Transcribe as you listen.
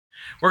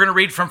We're going to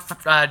read from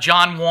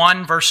John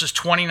 1, verses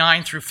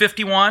 29 through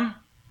 51.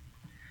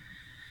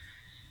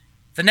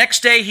 The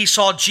next day he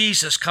saw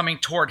Jesus coming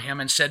toward him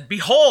and said,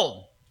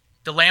 "Behold,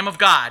 the Lamb of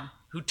God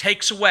who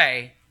takes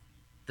away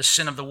the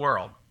sin of the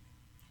world.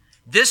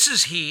 This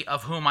is he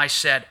of whom I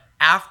said,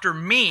 after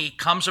me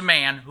comes a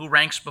man who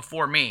ranks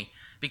before me,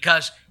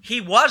 because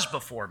he was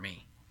before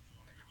me.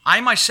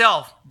 I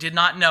myself did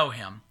not know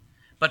him,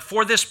 but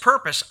for this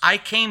purpose I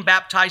came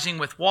baptizing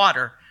with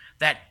water,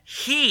 that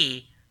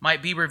he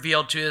might be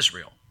revealed to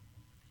Israel."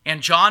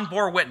 And John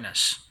bore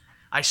witness,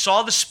 "I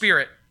saw the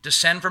Spirit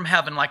descend from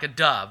heaven like a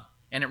dove,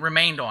 and it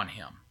remained on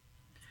him.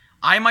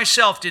 I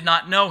myself did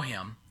not know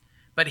him,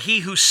 but he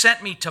who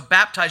sent me to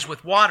baptize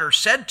with water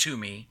said to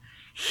me,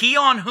 'He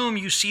on whom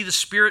you see the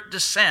Spirit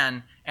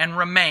descend and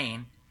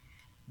remain,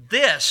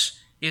 this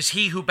is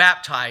he who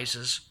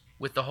baptizes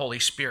with the Holy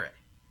Spirit.'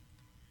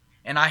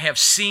 And I have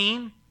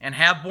seen and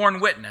have borne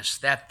witness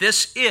that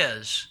this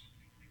is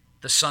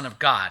the Son of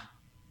God."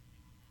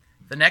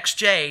 The next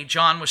day,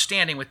 John was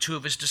standing with two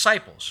of his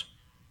disciples,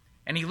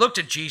 and he looked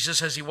at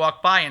Jesus as he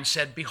walked by and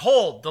said,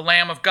 "Behold, the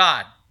Lamb of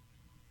God."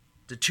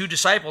 The two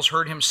disciples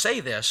heard him say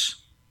this,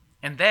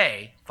 and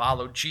they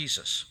followed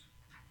Jesus.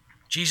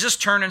 Jesus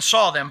turned and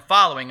saw them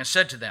following and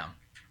said to them,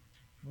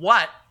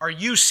 "What are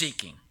you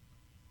seeking?"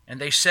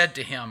 And they said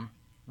to him,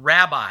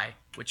 "Rabbi,"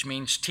 which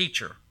means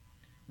teacher,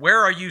 "where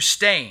are you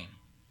staying?"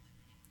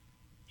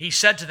 He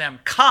said to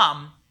them,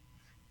 "Come,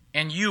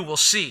 and you will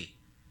see."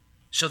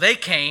 So they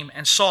came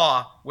and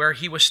saw where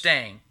he was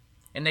staying,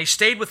 and they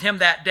stayed with him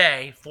that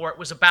day, for it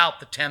was about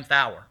the 10th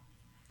hour.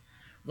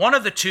 One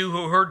of the two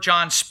who heard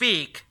John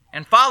speak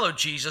and followed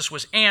Jesus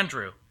was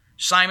Andrew,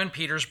 Simon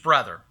Peter's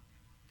brother.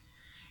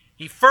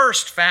 He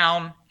first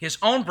found his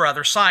own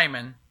brother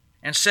Simon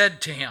and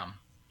said to him,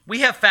 "We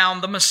have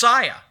found the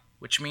Messiah,"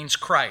 which means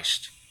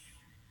Christ.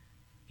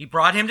 He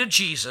brought him to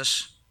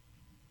Jesus.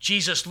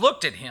 Jesus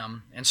looked at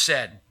him and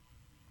said,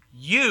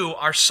 "You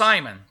are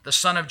Simon, the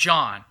son of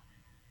John.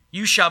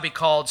 You shall be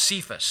called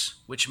Cephas,"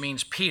 which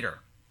means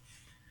Peter.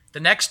 The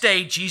next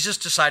day, Jesus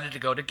decided to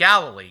go to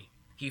Galilee.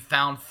 He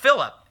found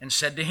Philip and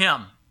said to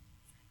him,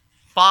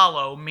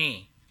 "Follow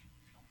me."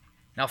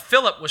 Now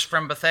Philip was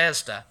from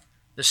Bethsaida,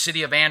 the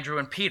city of Andrew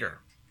and Peter.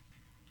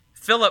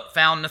 Philip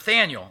found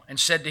Nathanael and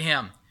said to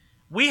him,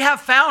 "We have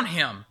found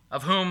him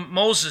of whom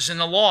Moses in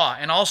the law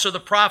and also the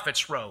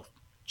prophets wrote,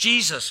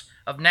 Jesus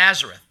of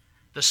Nazareth,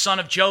 the son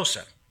of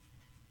Joseph."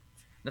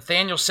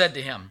 Nathanael said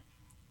to him,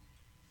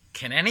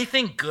 "Can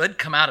anything good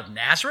come out of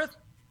Nazareth?"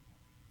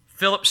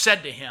 Philip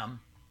said to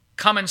him,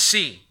 "Come and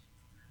see."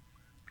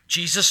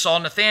 Jesus saw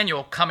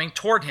Nathanael coming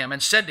toward him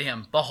and said to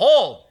him,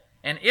 "Behold,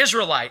 an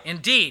Israelite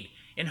indeed,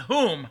 in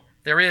whom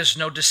there is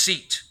no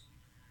deceit."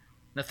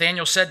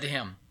 Nathanael said to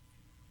him,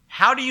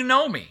 "How do you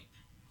know me?"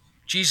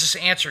 Jesus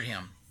answered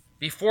him,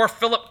 "Before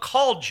Philip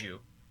called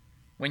you,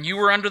 when you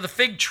were under the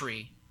fig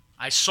tree,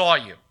 I saw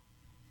you.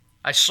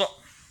 I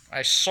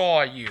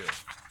saw you.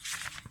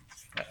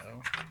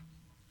 Uh-oh.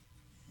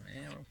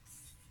 Well,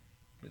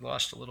 we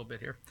lost a little bit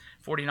here.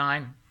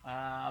 49.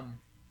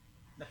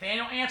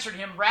 Nathanael answered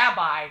him,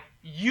 "Rabbi,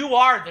 you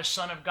are the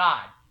Son of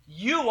God.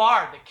 You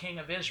are the King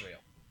of Israel."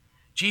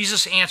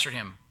 Jesus answered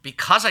him,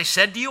 "Because I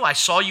said to you, I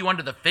saw you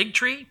under the fig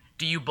tree,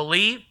 do you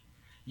believe?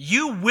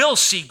 You will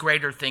see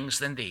greater things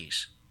than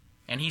these."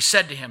 And he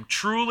said to him,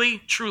 "Truly,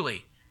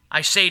 truly,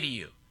 I say to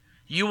you,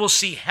 you will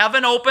see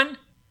heaven opened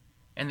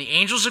and the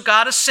angels of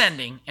God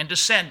ascending and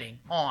descending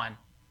on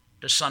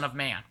the Son of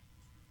Man."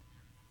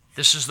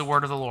 This is the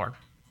word of the Lord.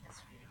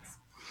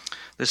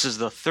 This is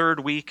the third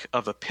week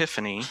of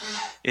Epiphany.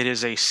 It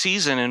is a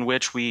season in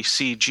which we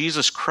see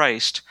Jesus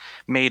Christ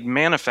made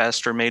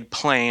manifest or made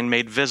plain,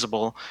 made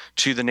visible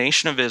to the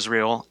nation of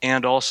Israel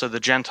and also the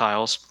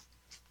Gentiles.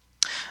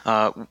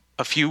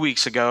 A few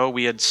weeks ago,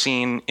 we had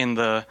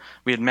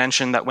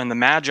mentioned that when the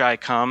Magi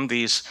come,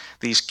 these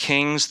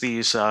kings,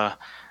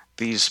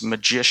 these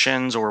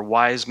magicians or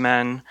wise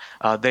men,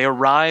 they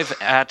arrive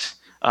at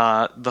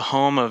the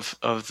home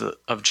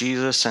of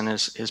Jesus and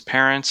his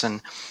parents,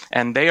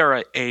 and they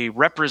are a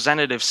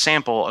representative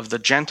sample of the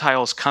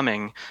Gentiles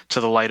coming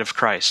to the light of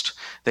Christ.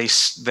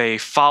 They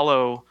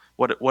follow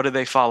what do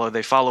they follow?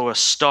 They follow a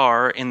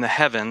star in the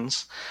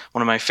heavens.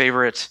 One of my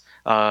favorite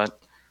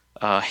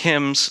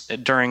hymns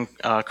during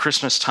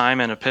Christmas time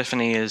and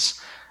Epiphany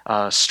is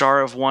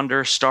 "Star of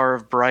Wonder, Star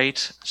of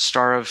Bright,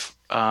 Star of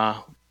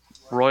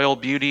Royal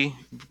Beauty,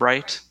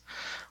 Bright,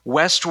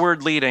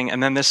 westward leading,"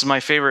 and then this is my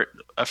favorite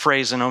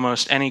phrase in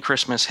almost any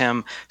Christmas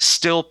hymn,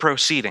 "still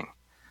proceeding."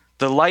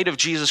 The light of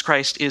Jesus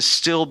Christ is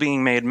still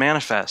being made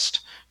manifest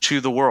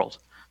to the world.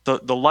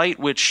 The light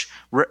which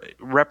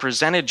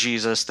represented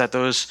Jesus, that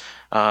those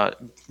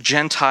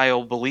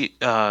Gentile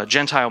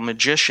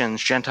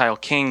magicians, Gentile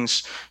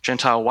kings,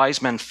 Gentile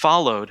wise men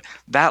followed,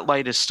 that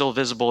light is still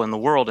visible in the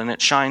world, and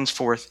it shines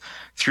forth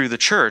through the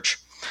church.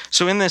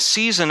 So in this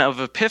season of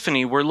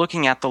Epiphany, we're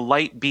looking at the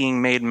light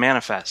being made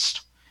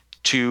manifest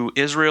to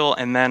Israel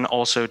and then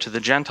also to the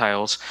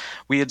Gentiles.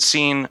 We had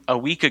seen a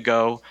week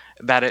ago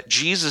that at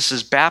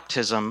Jesus'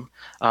 baptism,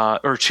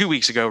 or 2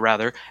 weeks ago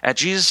rather, at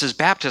Jesus'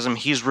 baptism,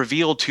 he's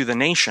revealed to the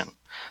nation.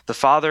 The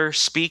Father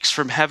speaks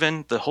from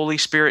heaven, the Holy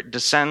Spirit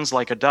descends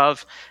like a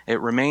dove, it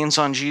remains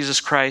on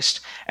Jesus Christ,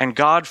 and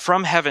God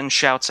from heaven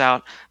shouts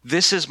out,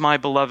 "This is my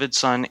beloved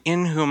Son,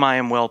 in whom I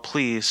am well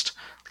pleased.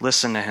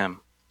 Listen to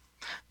him."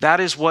 That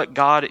is what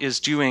God is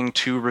doing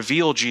to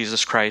reveal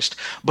Jesus Christ,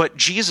 but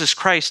Jesus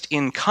Christ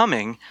in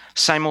coming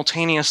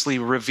simultaneously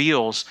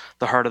reveals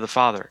the heart of the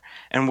Father.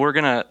 And we're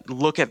going to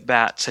look at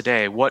that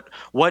today,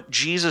 what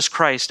Jesus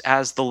Christ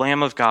as the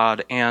Lamb of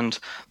God and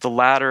the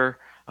ladder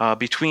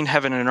between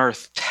heaven and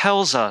earth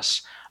tells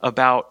us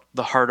about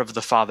the heart of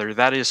the Father.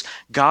 That is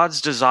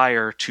God's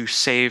desire to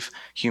save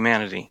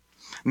humanity.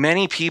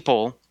 Many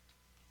people,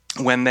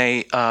 when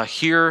they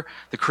hear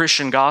the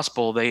Christian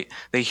gospel, they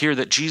hear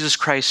that Jesus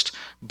Christ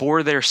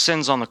bore their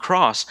sins on the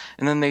cross,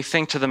 and then they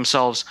think to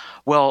themselves,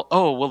 well,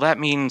 that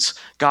means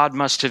God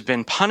must have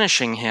been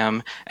punishing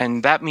him,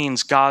 and that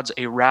means God's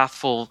a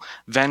wrathful,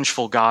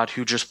 vengeful God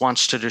who just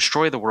wants to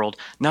destroy the world.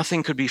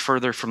 Nothing could be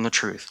further from the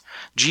truth.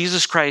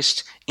 Jesus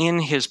Christ in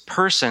his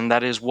person,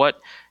 that is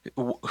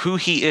who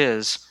he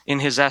is in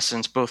his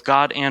essence, both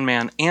God and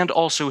man, and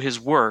also his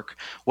work,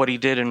 what he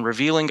did in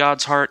revealing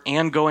God's heart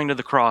and going to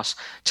the cross,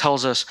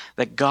 tells us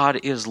that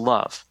God is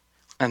love.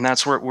 And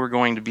that's what we're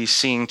going to be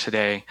seeing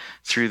today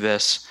through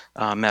this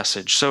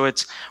message. So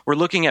we're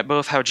looking at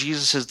both how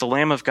Jesus is the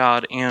Lamb of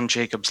God and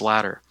Jacob's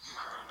ladder.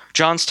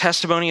 John's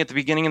testimony at the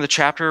beginning of the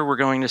chapter, we're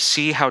going to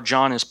see how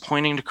John is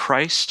pointing to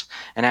Christ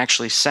and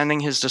actually sending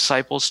his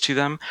disciples to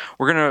them.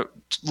 We're going to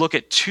look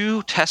at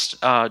two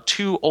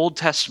Old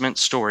Testament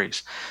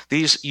stories.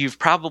 These you've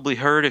probably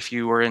heard if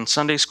you were in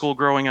Sunday school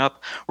growing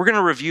up. We're going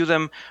to review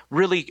them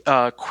really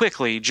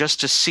quickly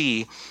just to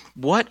see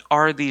what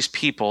are these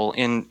people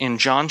in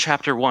John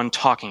chapter 1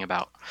 talking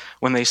about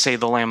when they say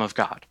the Lamb of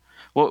God.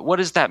 What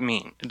does that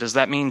mean? Does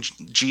that mean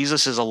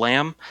Jesus is a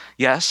lamb?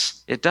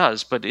 Yes, it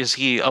does. But is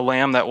he a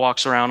lamb that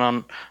walks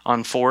around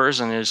on fours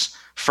and is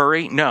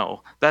furry?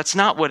 No, that's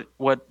not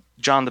what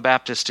John the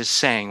Baptist is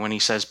saying when he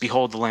says,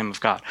 "Behold the Lamb of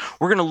God."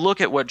 We're going to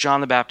look at what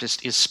John the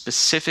Baptist is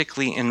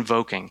specifically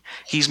invoking.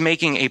 He's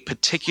making a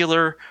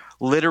particular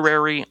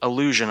literary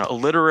allusion, a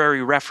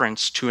literary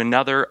reference to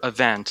another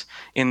event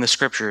in the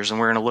scriptures, and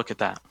we're going to look at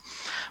that.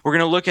 We're going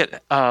to look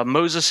at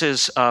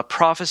Moses'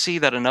 prophecy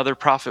that another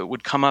prophet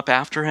would come up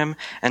after him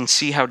and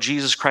see how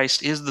Jesus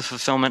Christ is the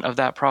fulfillment of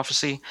that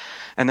prophecy.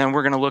 And then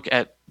we're going to look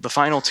at the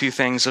final two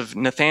things of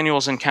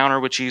Nathanael's encounter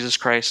with Jesus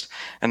Christ,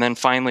 and then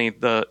finally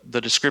the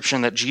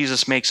description that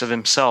Jesus makes of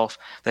himself,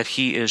 that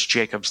he is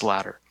Jacob's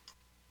ladder.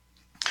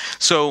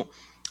 So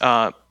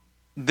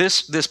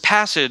this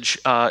passage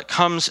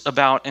comes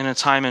about in a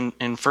time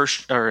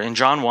in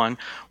John 1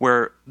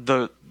 where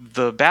the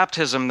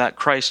baptism that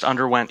Christ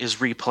underwent is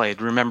replayed.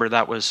 Remember,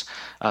 that was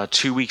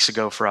 2 weeks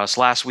ago for us.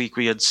 Last week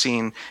we had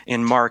seen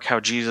in Mark how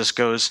Jesus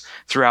goes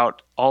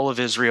throughout all of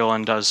Israel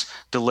and does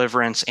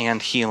deliverance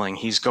and healing.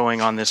 He's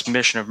going on this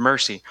mission of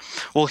mercy.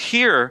 Well,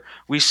 here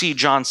we see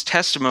John's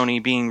testimony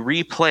being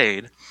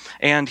replayed,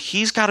 and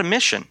he's got a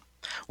mission.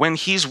 When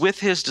he's with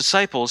his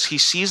disciples, he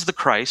sees the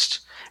Christ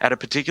at a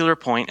particular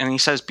point, and he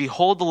says,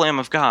 "Behold the Lamb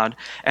of God."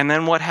 And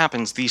then what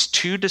happens? These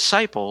two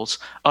disciples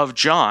of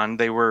John,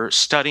 they were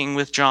studying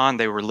with John,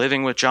 they were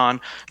living with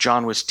John.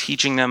 John was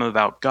teaching them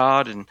about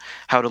God and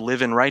how to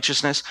live in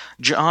righteousness.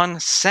 John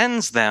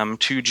sends them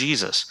to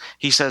Jesus.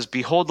 He says,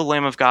 "Behold the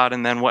Lamb of God,"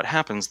 and then what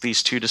happens?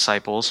 These two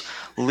disciples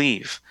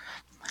leave.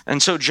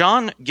 And so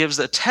John gives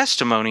a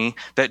testimony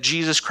that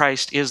Jesus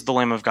Christ is the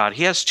Lamb of God.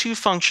 He has two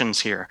functions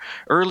here.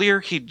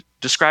 Earlier, he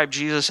described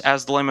Jesus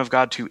as the Lamb of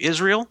God to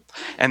Israel,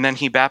 and then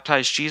he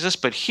baptized Jesus.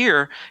 But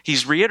here,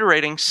 he's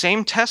reiterating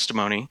same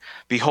testimony,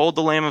 "Behold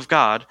the Lamb of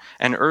God."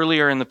 And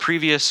earlier in the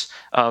previous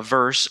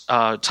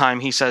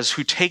time, he says,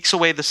 "Who takes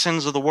away the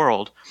sins of the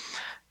world."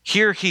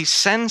 Here, he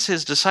sends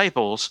his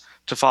disciples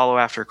to follow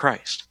after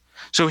Christ.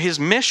 So his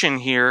mission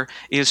here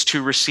is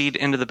to recede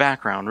into the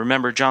background.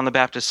 Remember, John the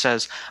Baptist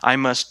says, "I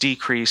must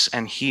decrease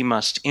and he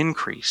must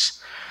increase."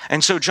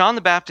 And so John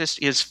the Baptist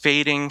is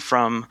fading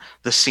from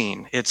the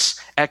scene. It's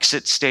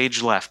exit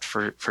stage left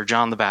for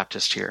John the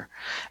Baptist here.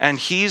 And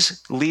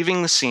he's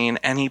leaving the scene,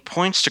 and he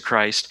points to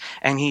Christ,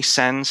 and he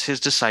sends his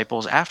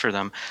disciples after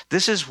them.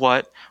 This is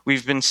what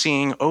we've been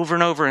seeing over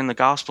and over in the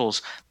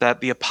Gospels,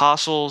 that the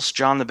apostles,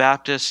 John the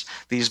Baptist,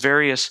 these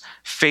various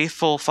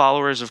faithful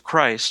followers of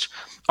Christ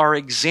are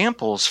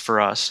examples for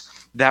us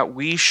that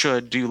we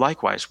should do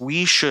likewise.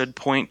 We should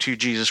point to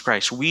Jesus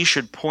Christ. We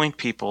should point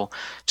people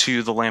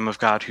to the Lamb of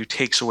God who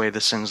takes away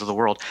the sins of the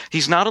world.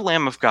 He's not a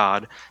Lamb of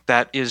God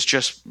that is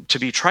just to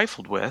be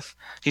trifled with.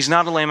 He's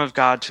not a Lamb of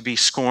God to be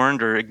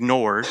scorned or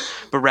ignored,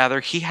 but rather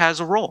he has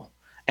a role.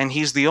 And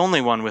he's the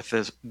only one with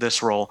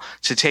this role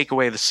to take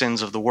away the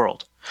sins of the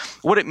world.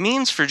 What it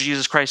means for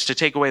Jesus Christ to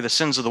take away the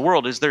sins of the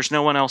world is there's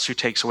no one else who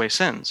takes away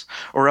sins,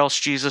 or else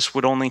Jesus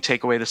would only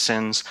take away the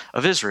sins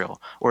of Israel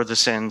or the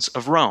sins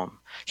of Rome.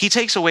 He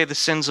takes away the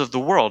sins of the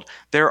world.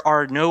 There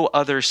are no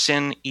other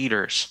sin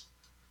eaters.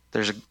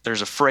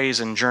 There's a phrase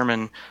in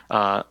German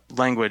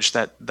language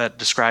that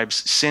describes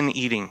sin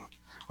eating.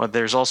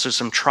 There's also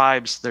some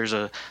tribes. There's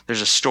a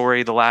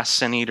story, The Last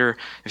Sin Eater.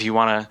 If you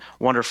want a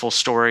wonderful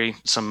story,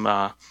 some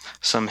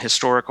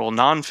historical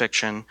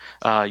nonfiction,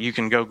 you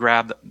can go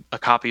grab a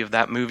copy of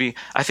that movie.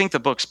 I think the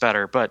book's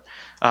better, but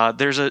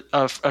there's a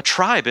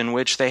tribe in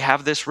which they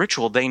have this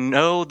ritual. They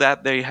know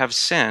that they have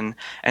sin,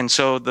 and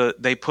so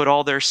they put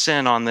all their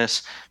sin on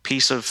this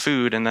piece of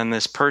food, and then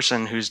this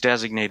person who's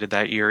designated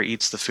that year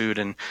eats the food,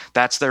 and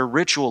that's their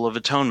ritual of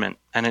atonement.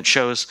 And it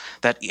shows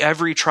that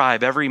every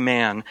tribe, every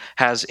man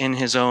has in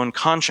his own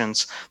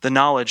conscience the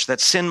knowledge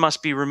that sin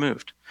must be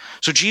removed.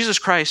 So Jesus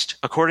Christ,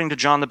 according to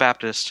John the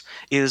Baptist,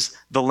 is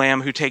the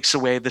Lamb who takes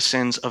away the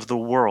sins of the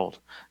world,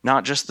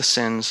 not just the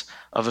sins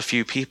of a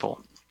few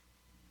people.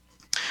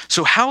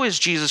 So how is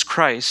Jesus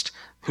Christ,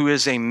 who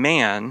is a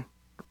man,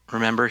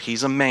 remember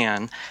he's a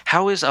man,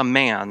 how is a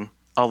man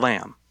a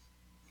lamb,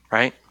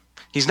 right?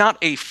 He's not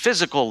a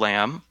physical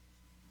lamb.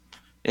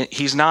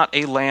 He's not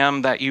a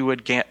lamb that you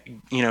would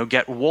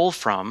get wool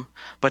from,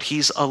 but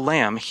he's a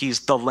lamb. He's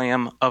the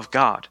Lamb of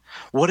God.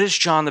 What does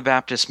John the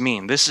Baptist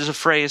mean? This is a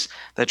phrase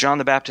that John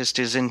the Baptist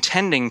is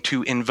intending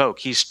to invoke.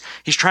 He's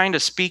trying to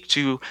speak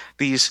to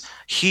these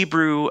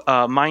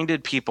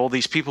Hebrew-minded people,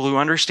 these people who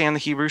understand the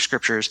Hebrew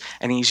Scriptures,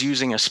 and he's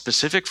using a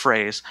specific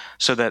phrase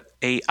so that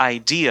an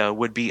idea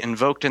would be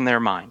invoked in their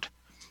mind.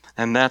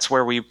 And that's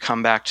where we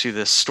come back to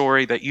this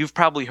story that you've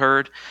probably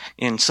heard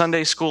in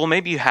Sunday school.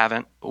 Maybe you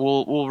haven't.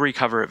 We'll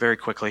recover it very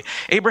quickly.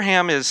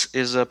 Abraham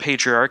is a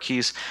patriarch.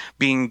 He's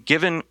being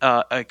given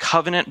a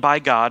covenant by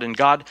God, and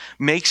God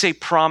makes a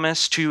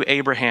promise to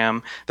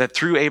Abraham that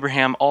through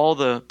Abraham all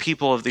the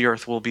people of the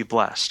earth will be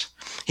blessed.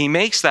 He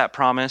makes that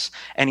promise,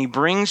 and he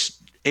brings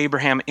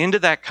Abraham into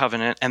that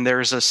covenant, and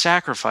there's a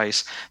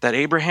sacrifice that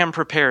Abraham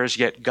prepares,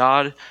 yet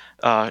God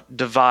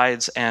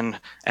divides and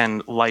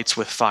lights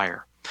with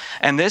fire.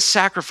 And this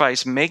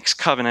sacrifice makes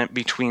covenant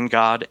between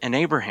God and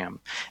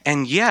Abraham.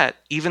 And yet,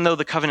 even though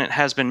the covenant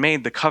has been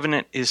made, the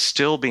covenant is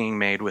still being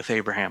made with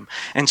Abraham.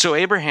 And so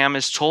Abraham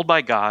is told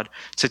by God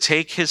to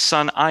take his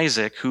son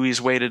Isaac, who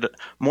he's waited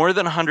more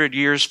than 100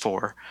 years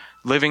for,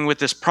 living with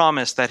this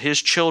promise that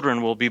his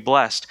children will be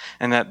blessed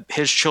and that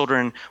his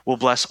children will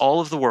bless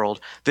all of the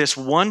world, this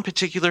one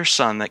particular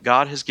son that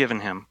God has given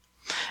him.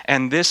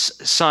 And this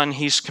son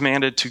he's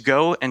commanded to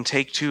go and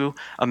take to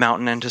a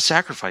mountain and to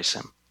sacrifice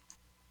him.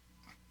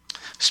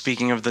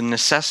 Speaking of the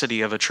necessity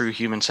of a true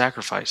human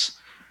sacrifice.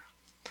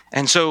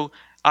 And so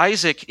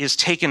Isaac is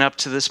taken up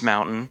to this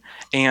mountain,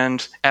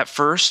 and at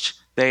first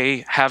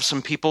they have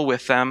some people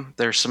with them.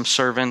 There's some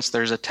servants,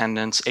 there's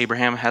attendants.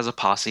 Abraham has a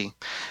posse,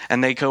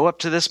 and they go up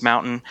to this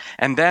mountain,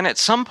 and then at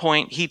some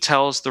point he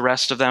tells the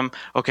rest of them,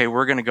 okay,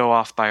 we're going to go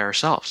off by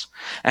ourselves.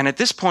 And at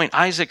this point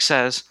Isaac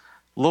says,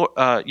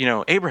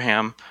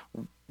 Abraham,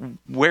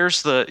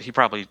 where's he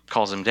probably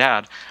calls him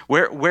dad,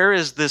 where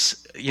is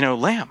this,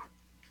 lamb?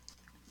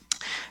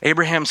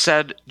 Abraham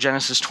said,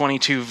 Genesis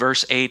 22,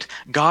 verse 8,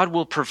 God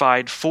will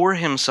provide for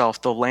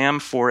himself the lamb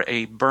for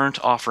a burnt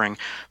offering,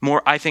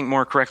 I think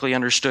more correctly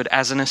understood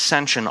as an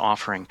ascension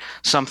offering,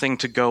 something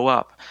to go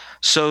up.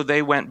 So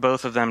they went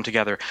both of them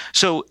together.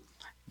 So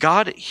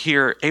God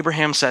here,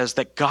 Abraham says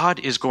that God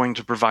is going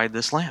to provide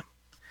this lamb.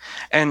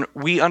 And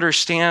we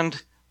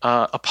understand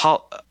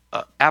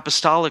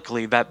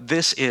apostolically that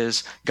this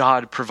is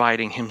God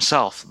providing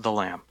himself the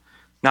lamb,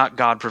 not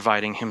God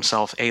providing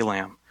himself a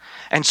lamb.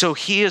 And so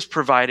he is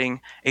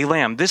providing a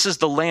lamb. This is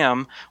the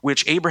lamb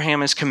which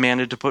Abraham is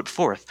commanded to put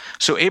forth.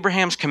 So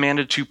Abraham's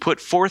commanded to put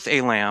forth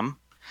a lamb,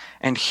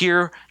 and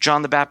here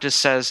John the Baptist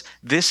says,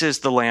 this is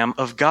the Lamb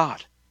of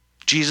God.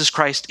 Jesus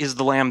Christ is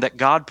the lamb that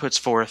God puts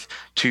forth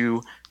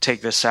to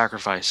take this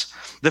sacrifice.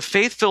 The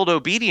faith-filled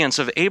obedience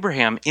of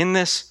Abraham in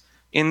this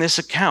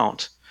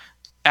account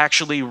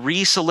actually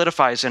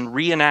re-solidifies and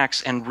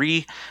reenacts and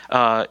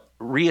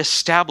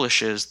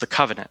reestablishes the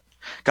covenant.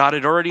 God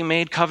had already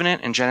made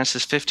covenant in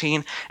Genesis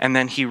 15, and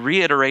then he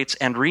reiterates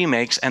and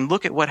remakes, and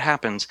look at what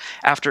happens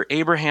after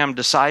Abraham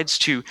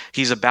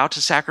he's about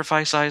to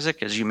sacrifice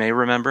Isaac, as you may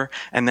remember,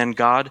 and then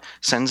God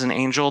sends an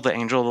angel, the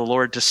angel of the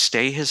Lord, to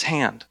stay his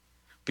hand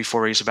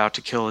before he's about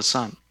to kill his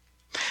son.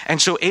 And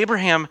so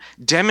Abraham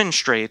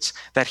demonstrates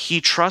that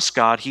he trusts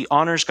God, he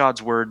honors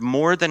God's word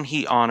more than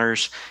he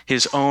honors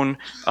his own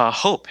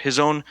hope, his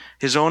own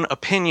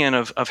opinion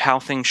of how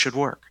things should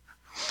work.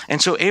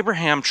 And so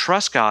Abraham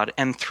trusts God,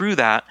 and through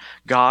that,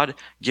 God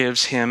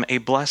gives him a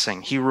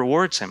blessing. He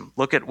rewards him.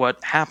 Look at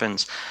what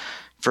happens.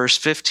 Verse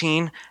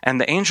 15, and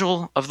the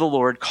angel of the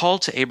Lord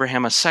called to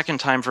Abraham a second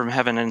time from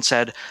heaven and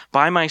said,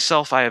 by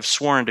myself I have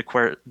sworn,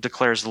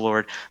 declares the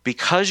Lord,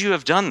 because you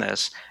have done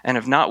this and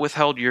have not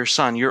withheld your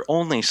son, your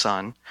only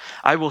son,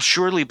 I will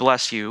surely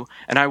bless you,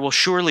 and I will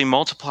surely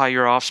multiply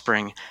your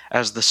offspring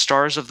as the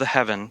stars of the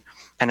heaven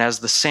and as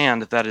the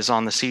sand that is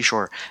on the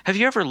seashore. Have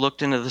you ever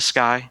looked into the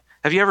sky?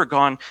 Have you ever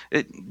gone,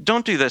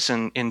 don't do this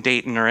in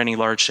Dayton or any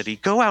large city.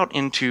 Go out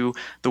into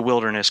the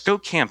wilderness, go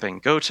camping,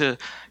 go to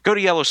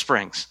Yellow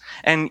Springs,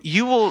 and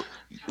you will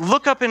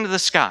look up into the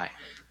sky.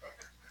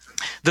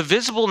 The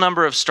visible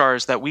number of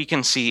stars that we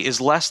can see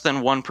is less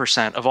than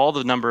 1% of all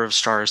the number of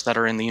stars that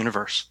are in the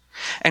universe.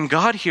 And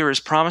God here is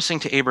promising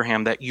to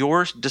Abraham that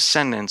your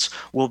descendants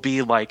will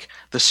be like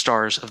the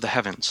stars of the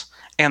heavens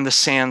and the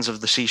sands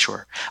of the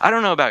seashore. I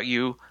don't know about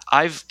you.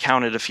 I've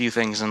counted a few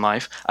things in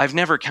life. I've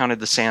never counted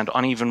the sand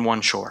on even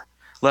one shore,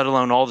 let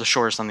alone all the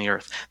shores on the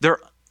earth.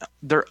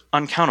 They're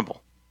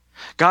uncountable.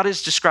 God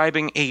is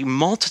describing a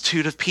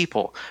multitude of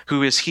people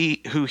who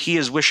he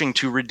is wishing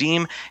to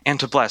redeem and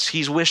to bless.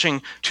 He's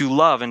wishing to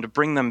love and to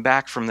bring them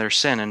back from their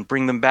sin and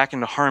bring them back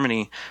into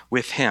harmony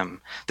with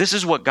him. This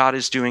is what God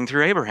is doing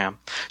through Abraham.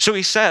 So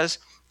he says,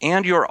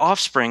 "And your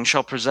offspring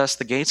shall possess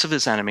the gates of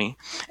his enemy,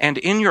 and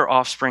in your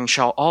offspring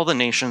shall all the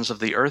nations of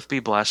the earth be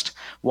blessed."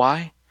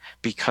 Why?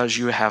 Because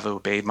you have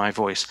obeyed my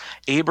voice.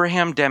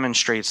 Abraham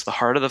demonstrates the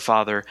heart of the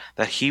Father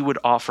that he would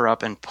offer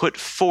up and put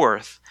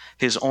forth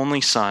his only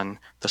son,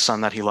 the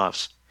son that he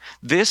loves.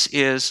 This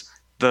is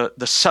the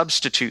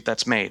substitute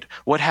that's made.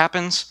 What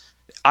happens?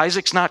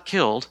 Isaac's not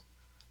killed.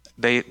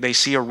 They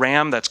see a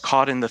ram that's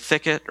caught in the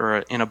thicket or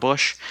in a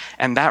bush,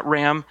 and that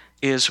ram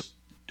is,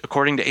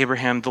 according to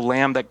Abraham, the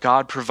lamb that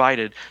God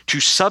provided to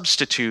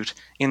substitute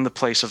in the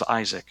place of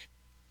Isaac.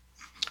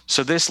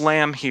 So this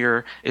lamb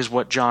here is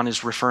what John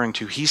is referring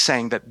to. He's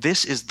saying that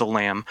this is the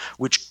lamb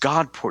which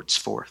God puts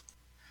forth.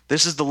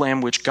 This is the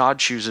lamb which God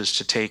chooses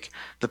to take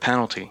the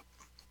penalty.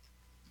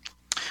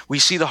 We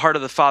see the heart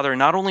of the Father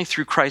not only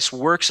through Christ's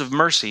works of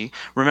mercy.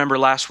 Remember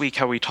last week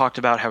how we talked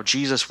about how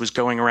Jesus was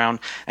going around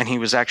and he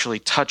was actually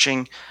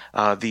touching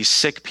these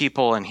sick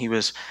people, and he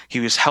was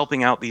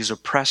helping out these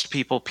oppressed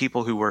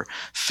people who were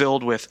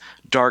filled with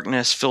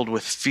darkness, filled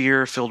with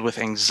fear, filled with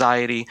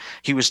anxiety.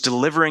 He was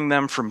delivering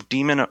them from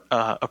demon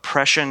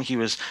oppression. He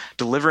was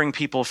delivering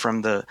people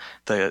from the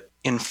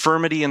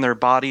infirmity in their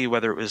body,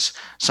 whether it was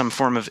some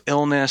form of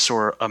illness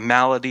or a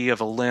malady of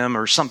a limb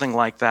or something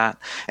like that.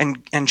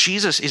 And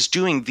Jesus is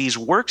doing these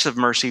works of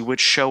mercy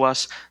which show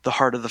us the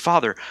heart of the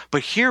Father.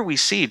 But here we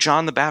see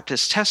John the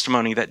Baptist's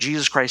testimony that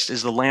Jesus Christ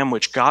is the Lamb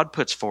which God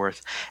puts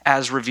forth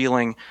as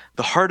revealing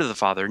the heart of the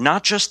Father,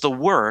 not just the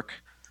work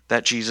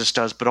that Jesus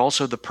does, but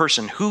also the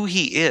person, who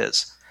he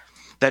is,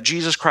 that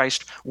Jesus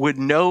Christ would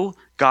know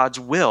God's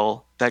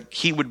will, that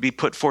he would be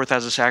put forth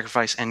as a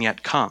sacrifice and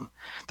yet come.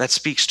 That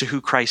speaks to who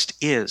Christ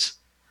is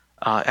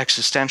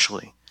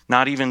existentially,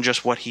 not even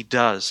just what he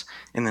does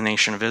in the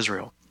nation of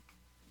Israel.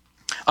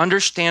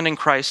 Understanding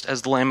Christ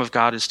as the Lamb of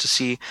God is to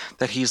see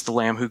that he's the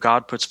Lamb who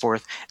God puts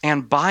forth,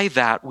 and by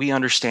that we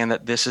understand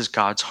that this is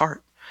God's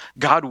heart.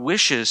 God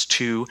wishes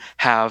to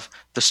have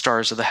the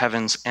stars of the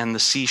heavens and the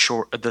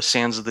seashore, the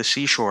sands of the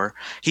seashore.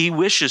 He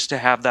wishes to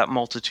have that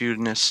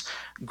multitudinous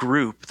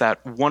group,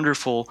 that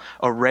wonderful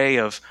array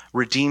of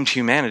redeemed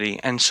humanity,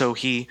 and so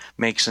he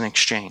makes an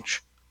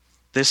exchange.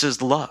 This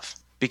is love,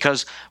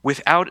 because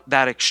without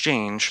that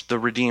exchange, the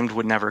redeemed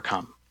would never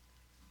come.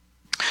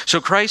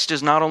 So Christ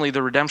is not only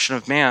the redemption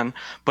of man,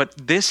 but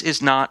this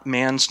is not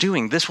man's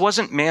doing. This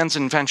wasn't man's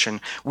invention.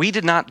 We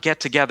did not get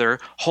together,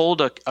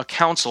 hold a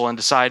council, and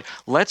decide,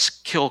 let's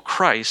kill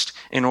Christ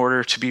in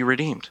order to be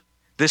redeemed.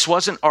 This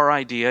wasn't our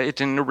idea. It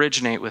didn't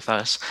originate with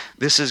us.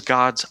 This is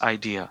God's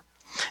idea.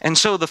 And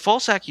so the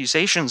false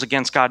accusations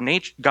against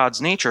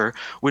God's nature,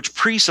 which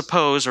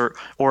presuppose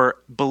or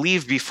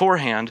believe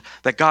beforehand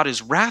that God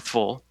is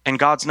wrathful and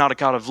God's not a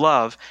God of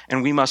love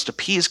and we must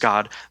appease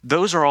God,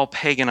 those are all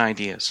pagan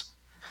ideas.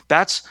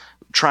 That's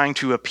trying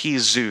to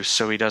appease Zeus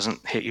so he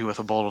doesn't hit you with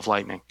a bolt of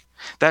lightning.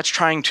 That's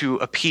trying to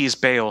appease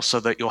Baal so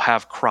that you'll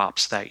have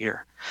crops that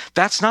year.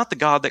 That's not the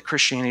God that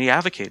Christianity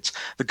advocates.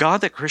 The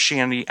God that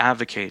Christianity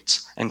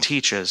advocates and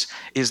teaches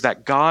is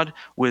that God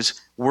was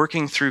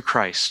working through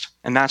Christ,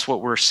 and that's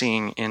what we're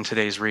seeing in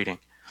today's reading.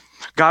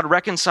 God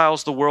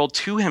reconciles the world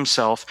to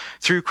himself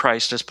through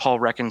Christ, as Paul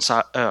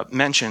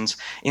mentions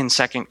in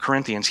 2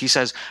 Corinthians. He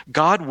says,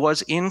 God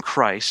was in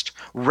Christ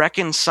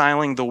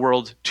reconciling the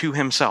world to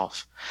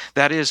himself.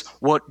 That is,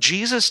 what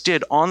Jesus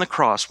did on the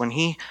cross when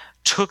he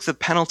took the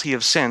penalty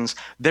of sins,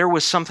 there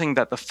was something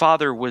that the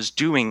Father was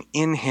doing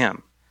in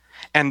him.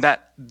 And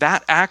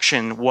that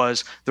action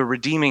was the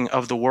redeeming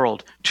of the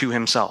world to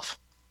himself.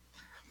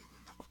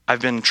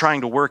 I've been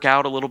trying to work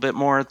out a little bit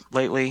more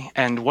lately,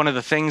 and one of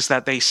the things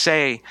that they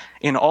say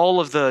in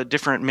all of the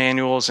different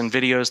manuals and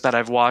videos that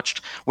I've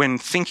watched when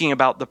thinking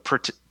about the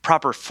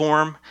proper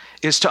form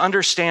is to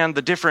understand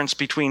the difference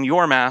between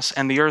your mass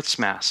and the Earth's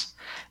mass,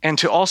 and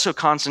to also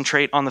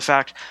concentrate on the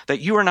fact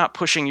that you are not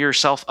pushing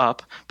yourself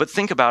up, but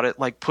think about it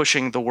like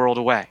pushing the world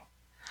away.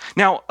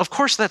 Now, of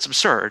course, that's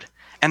absurd,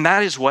 and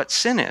that is what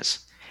sin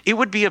is. It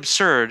would be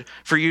absurd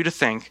for you to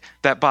think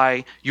that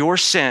by your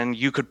sin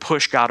you could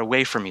push God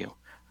away from you.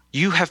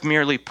 You have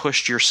merely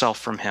pushed yourself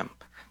from him.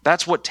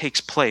 That's what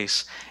takes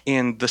place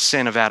in the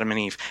sin of Adam and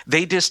Eve.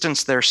 They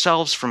distanced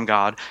themselves from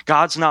God.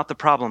 God's not the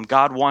problem.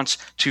 God wants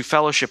to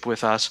fellowship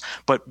with us,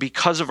 but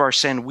because of our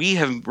sin, we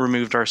have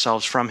removed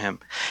ourselves from him.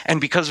 And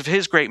because of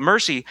his great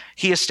mercy,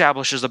 he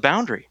establishes a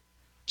boundary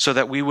so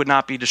that we would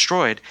not be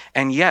destroyed.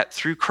 And yet,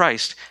 through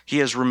Christ, he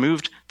has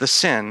removed the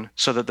sin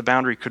so that the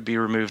boundary could be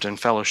removed and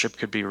fellowship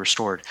could be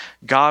restored.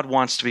 God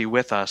wants to be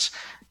with us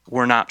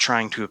were not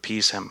trying to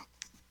appease him.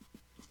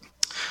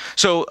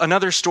 So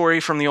another story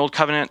from the Old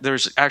Covenant,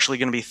 there's actually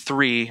going to be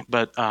three,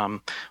 but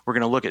we're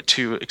going to look at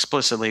two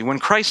explicitly. When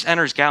Christ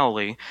enters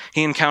Galilee,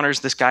 he encounters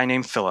this guy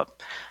named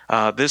Philip.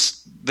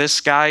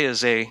 This guy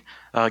is a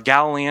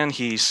Galilean.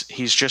 He's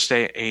just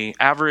a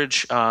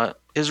average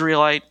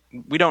Israelite.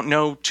 We don't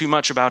know too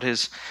much about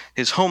his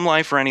home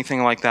life or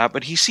anything like that,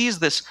 but he sees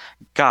this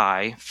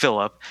guy,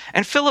 Philip,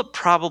 and Philip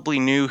probably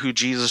knew who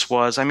Jesus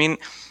was. I mean,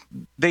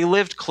 they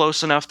lived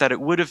close enough that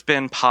it would have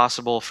been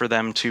possible for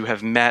them to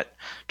have met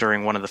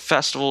during one of the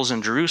festivals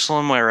in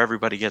Jerusalem where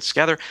everybody gets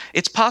together.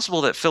 It's possible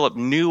that Philip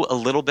knew a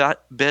little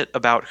bit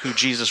about who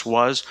Jesus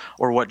was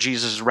or what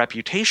Jesus'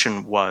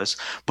 reputation was.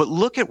 But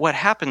look at what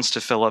happens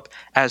to Philip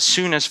as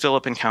soon as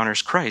Philip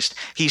encounters Christ.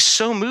 He's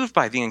so moved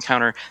by the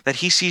encounter that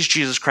he sees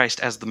Jesus Christ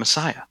as the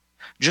Messiah.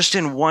 Just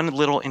in one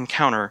little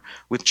encounter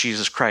with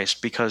Jesus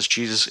Christ, because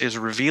Jesus is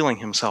revealing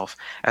himself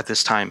at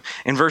this time.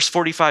 In verse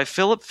 45,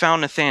 Philip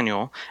found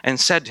Nathanael and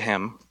said to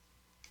him,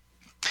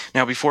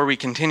 now before we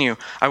continue,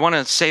 I want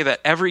to say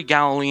that every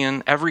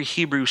Galilean, every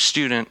Hebrew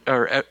student,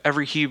 or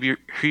every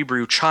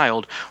Hebrew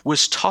child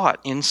was taught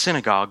in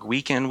synagogue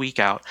week in, week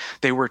out.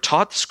 They were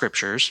taught the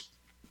scriptures,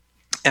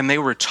 and they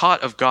were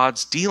taught of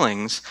God's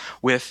dealings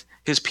with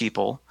his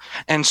people.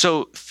 And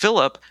so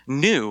Philip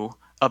knew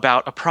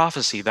about a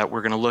prophecy that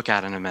we're going to look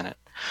at in a minute.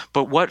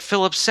 But what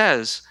Philip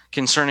says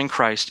concerning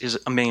Christ is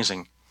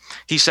amazing.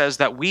 He says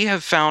that we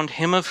have found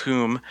him of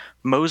whom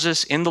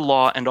Moses in the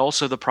law and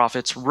also the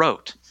prophets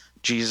wrote,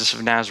 Jesus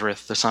of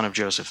Nazareth, the son of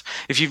Joseph.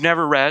 If you've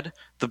never read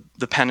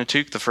the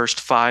Pentateuch, the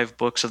first 5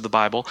 books of the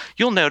Bible,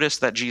 you'll notice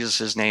that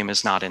Jesus' name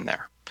is not in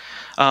there.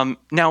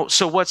 Now,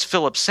 so what's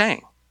Philip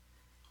saying?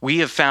 We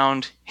have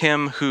found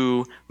him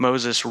who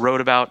Moses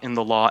wrote about in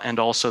the law and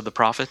also the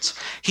prophets.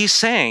 He's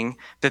saying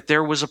that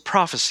there was a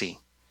prophecy.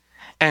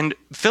 And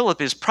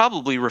Philip is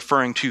probably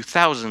referring to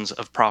thousands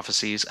of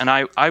prophecies, and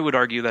I would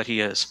argue that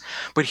he is.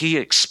 But he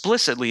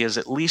explicitly is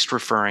at least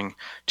referring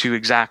to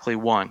exactly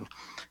one.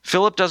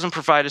 Philip doesn't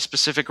provide a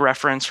specific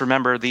reference.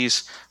 Remember,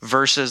 these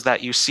verses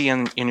that you see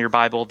in your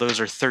Bible, those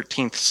are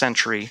 13th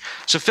century.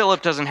 So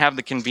Philip doesn't have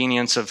the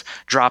convenience of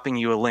dropping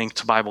you a link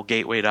to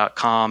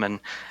BibleGateway.com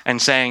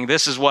and saying,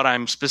 this is what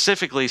I'm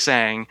specifically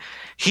saying.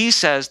 He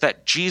says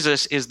that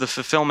Jesus is the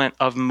fulfillment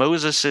of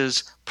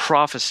Moses'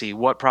 prophecy.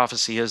 What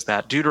prophecy is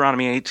that?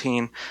 Deuteronomy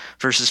 18,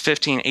 verses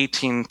 15,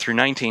 18 through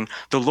 19.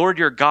 The Lord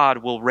your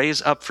God will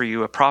raise up for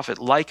you a prophet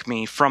like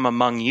me from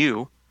among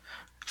you,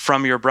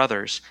 from your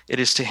brothers. It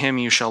is to him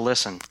you shall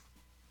listen.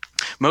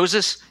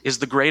 Moses is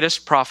the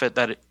greatest prophet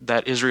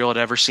that Israel had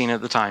ever seen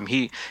at the time.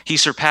 He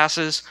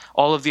surpasses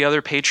all of the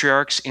other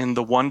patriarchs in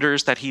the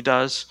wonders that he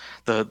does,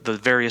 the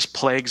various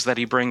plagues that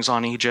he brings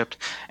on Egypt,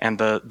 and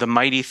the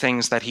mighty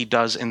things that he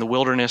does in the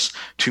wilderness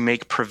to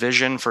make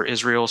provision for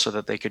Israel so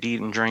that they could eat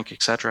and drink,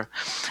 etc.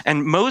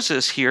 And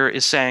Moses here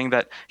is saying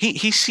that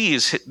he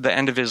sees the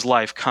end of his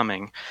life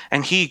coming,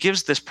 and he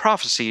gives this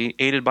prophecy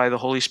aided by the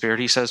Holy Spirit.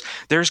 He says,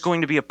 there's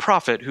going to be a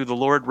prophet who the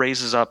Lord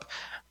raises up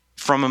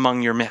from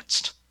among your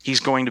midst. He's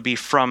going to be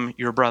from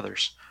your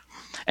brothers.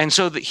 And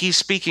so that he's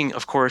speaking,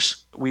 of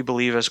course, we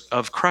believe as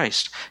of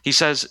Christ. He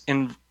says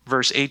in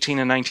verse 18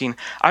 and 19,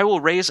 I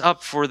will raise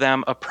up for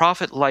them a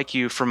prophet like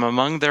you from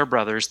among their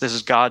brothers. This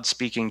is God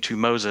speaking to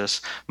Moses.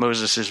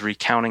 Moses is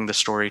recounting the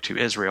story to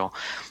Israel.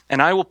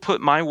 And I will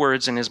put my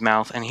words in his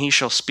mouth, and he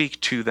shall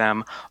speak to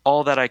them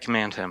all that I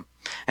command him.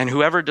 And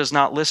whoever does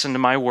not listen to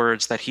my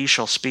words that he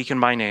shall speak in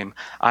my name,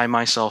 I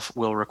myself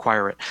will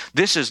require it.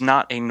 This is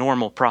not a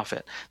normal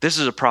prophet. This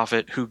is a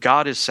prophet who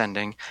God is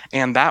sending,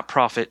 and that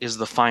prophet is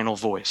the final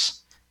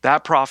voice.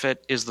 That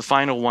prophet is the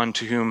final one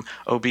to whom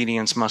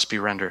obedience must be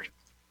rendered.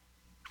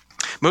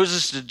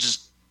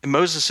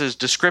 Moses'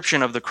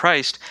 description of the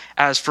Christ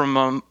as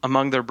from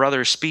among their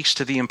brothers speaks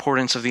to the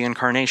importance of the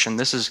incarnation.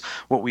 This is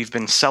what we've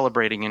been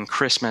celebrating in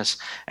Christmas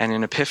and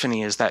in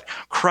Epiphany, is that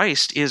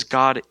Christ is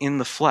God in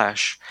the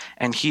flesh,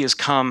 and he has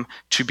come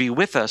to be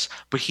with us,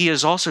 but he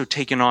has also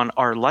taken on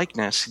our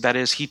likeness. That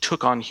is, he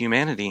took on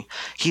humanity.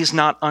 He's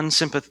not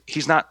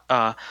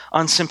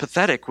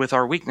unsympathetic with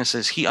our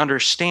weaknesses. He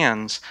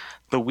understands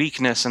the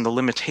weakness and the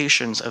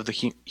limitations of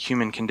the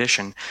human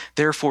condition.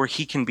 Therefore,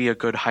 he can be a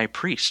good high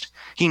priest.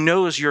 He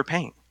knows your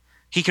pain.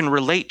 He can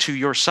relate to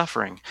your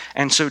suffering.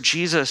 And so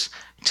Jesus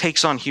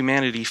takes on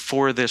humanity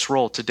for this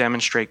role to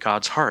demonstrate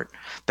God's heart,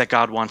 that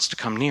God wants to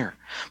come near.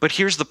 But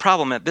here's the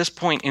problem. At this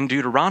point in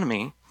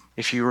Deuteronomy,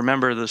 if you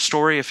remember the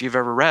story, if you've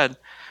ever read,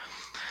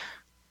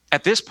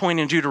 at this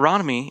point in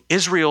Deuteronomy,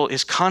 Israel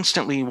is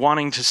constantly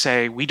wanting to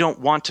say, we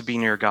don't want to be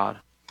near God.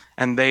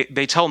 And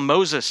they tell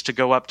Moses to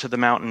go up to the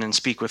mountain and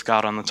speak with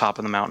God on the top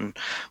of the mountain.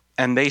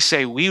 And they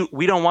say, we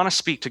don't want to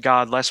speak to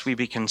God lest we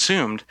be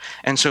consumed.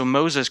 And so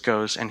Moses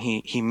goes and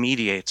he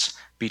mediates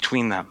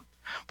between them.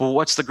 But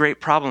what's the great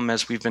problem,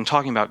 as we've been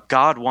talking about?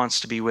 God wants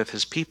to be with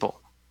his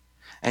people,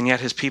 and yet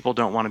his people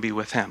don't want to be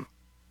with him.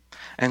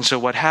 And so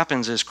what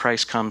happens is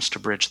Christ comes to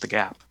bridge the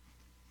gap.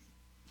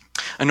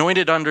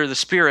 Anointed under the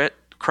Spirit,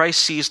 Christ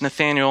sees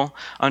Nathanael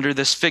under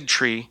this fig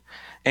tree,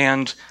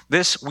 And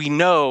this, we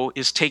know,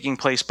 is taking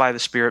place by the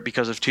Spirit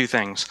because of two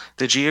things.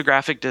 The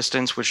geographic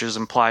distance, which is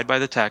implied by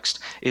the text,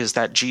 is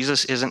that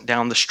Jesus isn't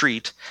down the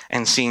street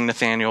and seeing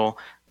Nathanael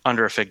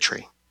under a fig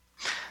tree.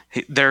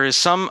 There is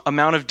some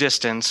amount of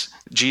distance.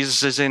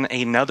 Jesus is in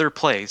another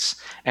place,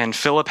 and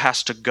Philip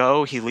has to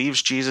go. He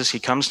leaves Jesus. He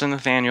comes to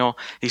Nathanael.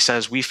 He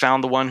says, "We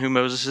found the one who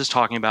Moses is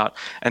talking about."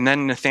 And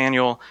then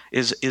Nathanael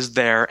is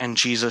there, and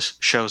Jesus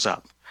shows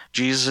up.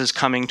 Jesus is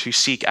coming to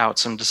seek out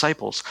some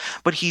disciples.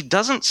 But he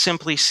doesn't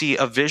simply see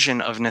a vision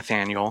of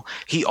Nathanael.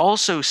 He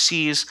also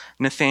sees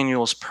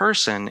Nathanael's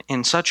person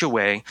in such a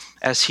way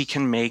as he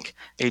can make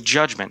a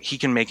judgment. He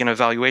can make an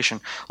evaluation.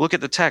 Look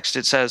at the text.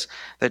 It says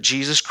that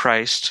Jesus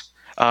Christ,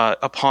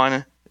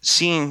 upon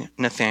seeing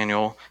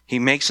Nathanael, he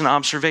makes an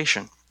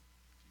observation.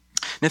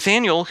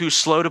 Nathanael, who's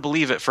slow to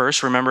believe at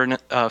first, remember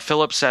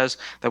Philip says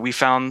that we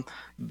found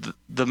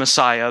the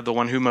Messiah, the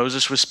one who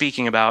Moses was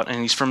speaking about,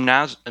 and he's from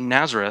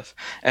Nazareth.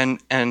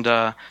 And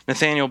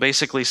Nathanael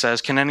basically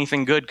says, "Can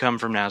anything good come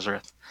from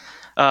Nazareth?"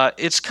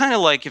 It's kind of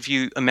like if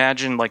you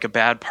imagine like a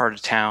bad part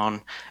of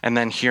town and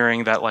then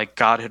hearing that like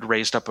God had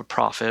raised up a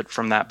prophet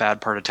from that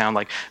bad part of town,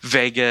 like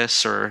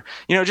Vegas, or,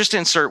 just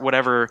insert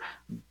whatever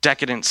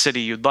decadent city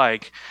you'd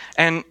like.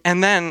 And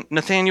then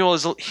Nathanael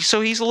he's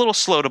a little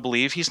slow to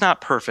believe. He's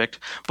not perfect.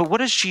 But what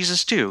does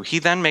Jesus do? He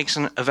then makes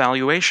an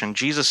evaluation.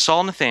 Jesus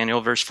saw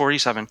Nathanael, verse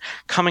 47,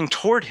 coming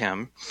toward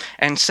him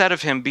and said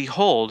of him,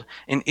 "Behold,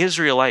 an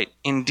Israelite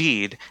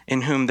indeed,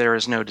 in whom there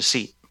is no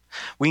deceit."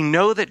 We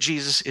know that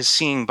Jesus is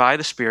seeing by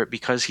the Spirit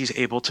because he's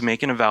able to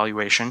make an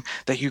evaluation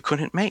that you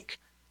couldn't make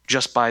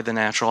just by the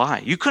natural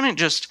eye. You couldn't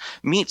just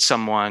meet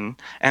someone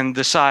and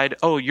decide,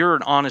 "Oh, you're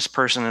an honest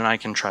person and I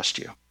can trust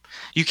you."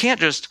 You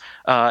can't just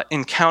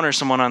encounter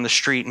someone on the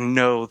street and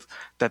know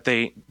that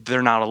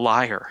they're not a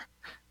liar.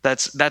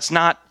 That's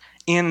not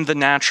in the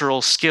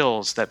natural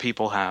skills that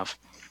people have.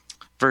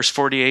 Verse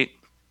 48,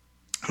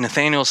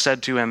 Nathanael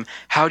said to him,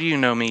 "How do you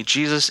know me?"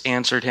 Jesus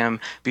answered him,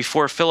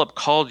 "Before Philip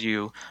called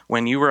you,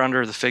 when you were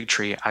under the fig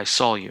tree, I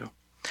saw you."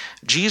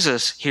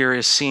 Jesus here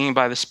is seeing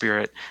by the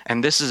Spirit,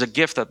 and this is a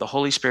gift that the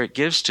Holy Spirit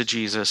gives to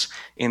Jesus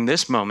in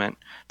this moment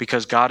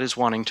because God is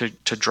wanting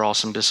to draw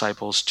some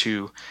disciples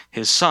to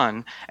his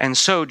Son. And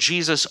so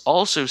Jesus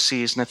also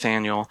sees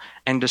Nathanael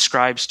and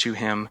describes to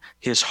him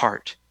his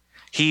heart.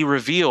 He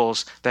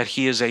reveals that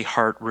he is a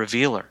heart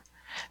revealer.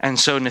 And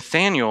so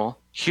Nathanael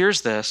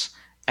hears this,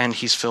 and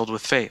he's filled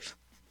with faith.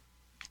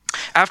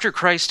 After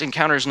Christ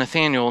encounters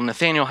Nathanael,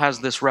 Nathanael has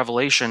this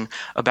revelation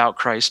about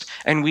Christ,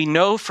 and we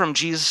know from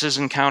Jesus'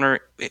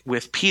 encounter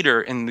with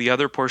Peter in the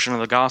other portion of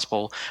the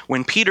gospel,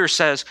 when Peter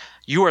says,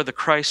 "You are the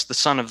Christ, the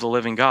Son of the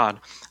living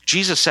God,"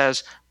 Jesus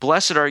says,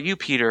 "Blessed are you,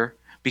 Peter,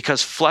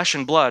 because flesh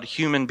and blood,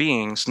 human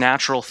beings,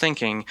 natural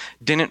thinking,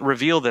 didn't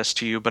reveal this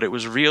to you, but it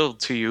was revealed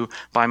to you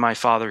by my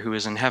Father who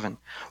is in heaven."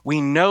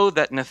 We know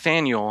that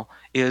Nathanael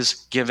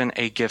is given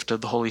a gift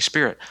of the Holy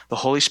Spirit. The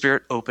Holy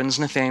Spirit opens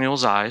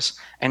Nathanael's eyes,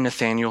 and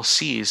Nathanael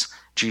sees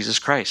Jesus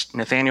Christ.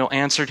 Nathanael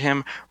answered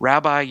him,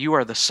 "Rabbi, you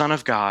are the Son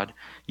of God.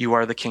 You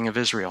are the King of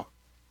Israel."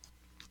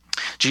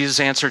 Jesus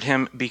answered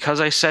him,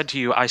 "Because I said to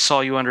you, I saw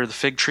you under the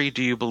fig tree,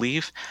 do you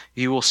believe?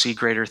 You will see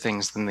greater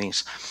things than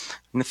these."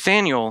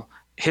 Nathanael,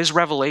 his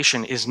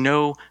revelation is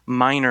no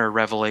minor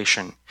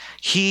revelation.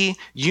 He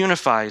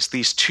unifies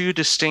these two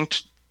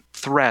distinct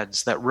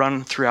threads that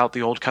run throughout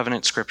the Old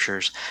Covenant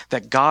scriptures,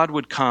 that God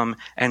would come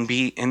and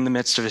be in the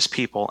midst of his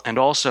people, and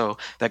also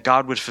that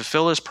God would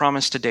fulfill his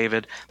promise to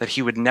David that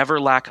he would never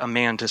lack a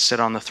man to sit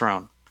on the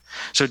throne.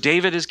 So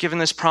David is given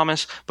this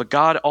promise, but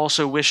God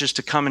also wishes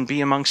to come and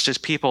be amongst his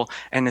people,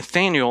 and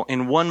Nathanael,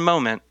 in one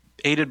moment,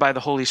 aided by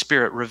the Holy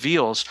Spirit,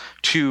 reveals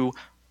to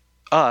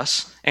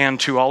us and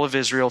to all of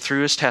Israel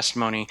through his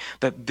testimony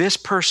that this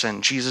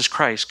person, Jesus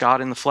Christ, God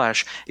in the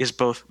flesh, is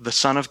both the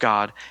Son of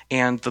God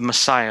and the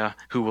Messiah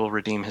who will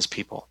redeem his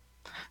people.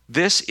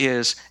 This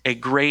is a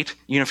great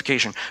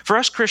unification. For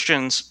us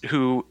Christians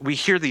who we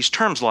hear these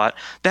terms a lot,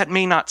 that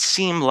may not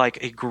seem like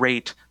a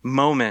great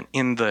moment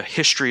in the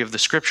history of the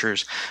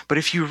scriptures. But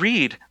if you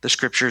read the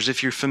scriptures,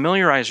 if you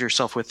familiarize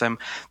yourself with them,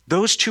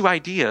 those two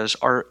ideas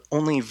are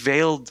only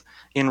veiled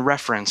in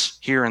reference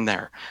here and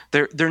there.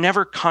 They're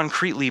never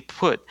concretely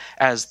put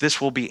as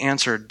this will be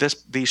answered,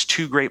 these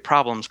two great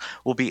problems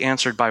will be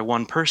answered by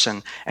one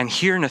person. And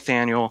here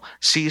Nathanael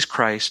sees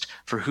Christ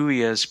for who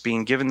he is,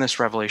 being given this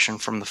revelation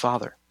from the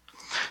Father.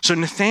 So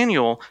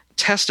Nathanael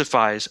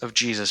testifies of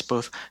Jesus,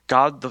 both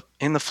God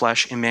in the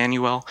flesh,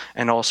 Emmanuel,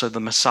 and also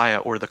the Messiah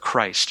or the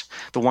Christ,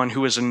 the one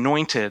who is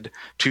anointed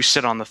to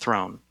sit on the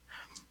throne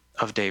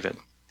of David.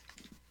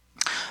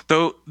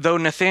 Though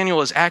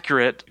Nathanael is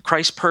accurate,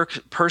 Christ's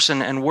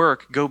person and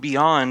work go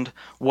beyond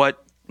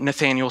what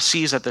Nathanael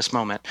sees at this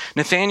moment.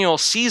 Nathanael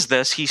sees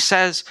this. He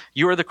says,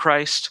 "You are the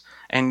Christ,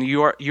 and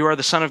you are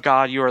the Son of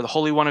God. You are the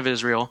Holy One of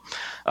Israel."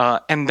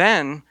 And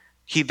then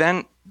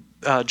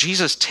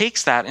Jesus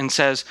takes that and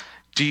says,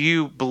 "Do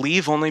you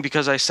believe only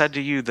because I said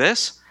to you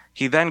this?"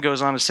 He then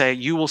goes on to say,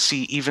 "You will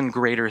see even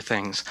greater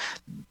things."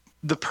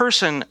 The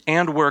person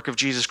and work of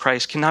Jesus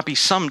Christ cannot be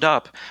summed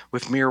up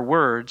with mere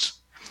words.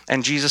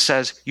 And Jesus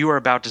says, you are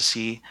about to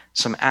see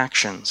some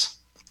actions.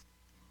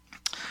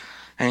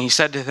 And he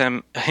said to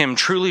him,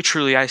 truly,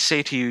 truly, I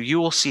say to you, you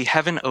will see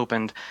heaven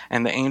opened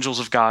and the angels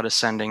of God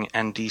ascending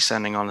and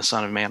descending on the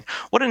Son of Man.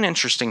 What an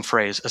interesting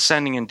phrase,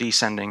 ascending and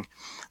descending.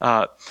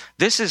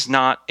 This is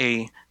not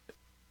a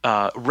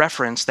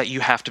reference that you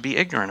have to be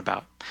ignorant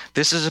about.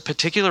 This is a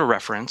particular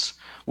reference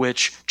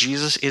which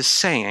Jesus is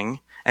saying,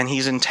 and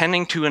he's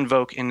intending to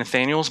invoke in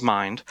Nathanael's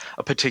mind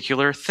a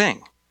particular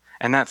thing.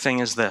 And that thing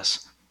is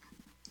this,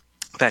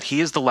 that he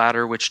is the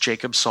ladder which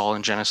Jacob saw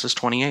in Genesis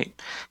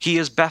 28. He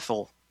is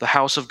Bethel, the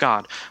house of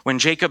God. When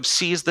Jacob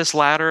sees this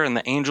ladder and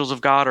the angels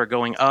of God are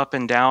going up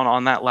and down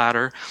on that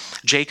ladder,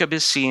 Jacob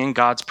is seeing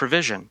God's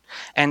provision.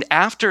 And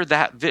after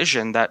that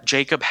vision that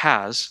Jacob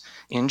has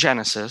in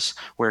Genesis,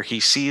 where he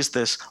sees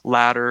this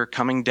ladder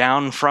coming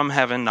down from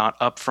heaven, not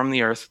up from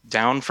the earth,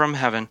 down from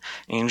heaven,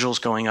 angels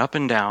going up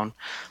and down,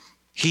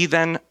 he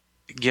then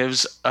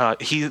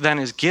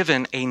is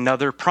given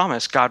another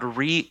promise. God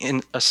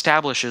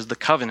re-establishes the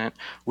covenant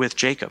with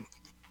Jacob.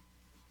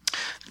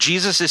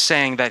 Jesus is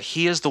saying that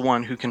he is the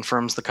one who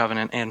confirms the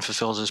covenant and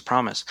fulfills his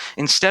promise.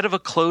 Instead of a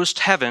closed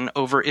heaven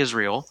over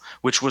Israel,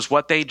 which was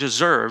what they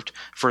deserved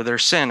for their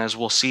sin, as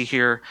we'll see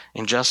here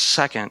in just a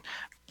second,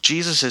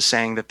 Jesus is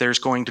saying that there's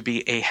going to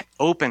be an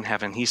open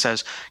heaven. He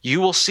says,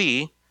 you will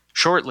see,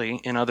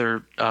 shortly in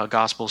other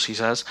Gospels he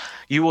says,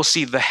 you will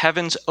see the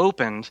heavens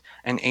opened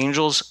and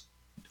angels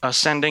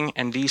ascending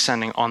and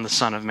descending on the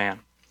Son of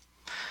Man.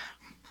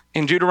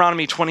 In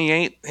Deuteronomy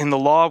 28, in the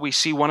law, we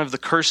see one of the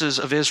curses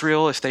of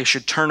Israel if they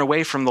should turn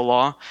away from the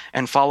law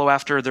and follow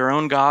after their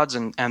own gods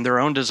and their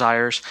own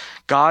desires.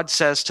 God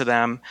says to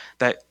them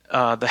that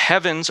the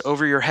heavens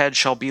over your head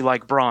shall be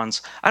like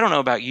bronze. I don't know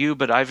about you,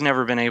 but I've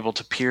never been able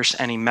to pierce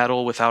any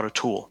metal without a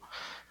tool.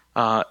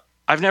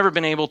 I've never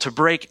been able to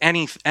break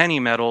any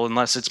metal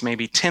unless it's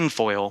maybe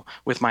tinfoil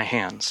with my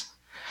hands.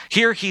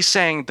 Here he's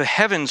saying the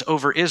heavens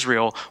over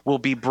Israel will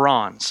be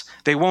bronze.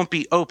 They won't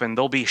be open,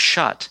 they'll be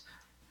shut.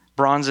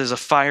 Bronze is a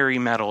fiery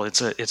metal.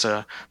 It's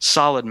a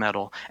solid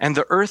metal. And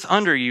the earth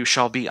under you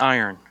shall be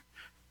iron.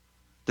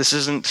 This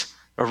isn't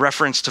a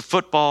reference to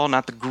football,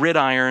 not the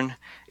gridiron.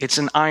 It's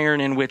an iron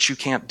in which you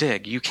can't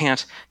dig. You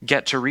can't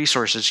get to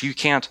resources. You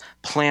can't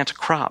plant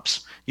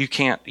crops. You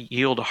can't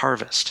yield a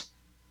harvest.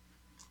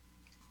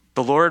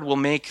 The Lord will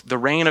make the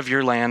rain of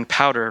your land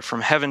powder.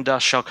 From heaven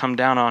dust shall come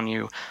down on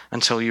you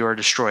until you are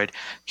destroyed.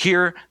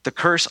 Here, the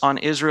curse on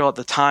Israel at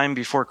the time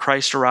before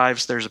Christ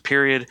arrives, there's a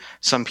period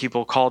some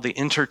people call the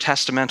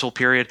intertestamental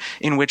period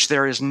in which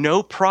there is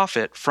no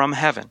prophet from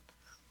heaven.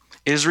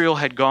 Israel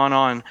had gone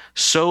on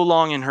so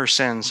long in her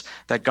sins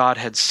that God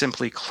had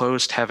simply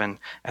closed heaven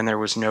and there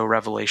was no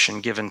revelation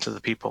given to the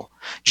people.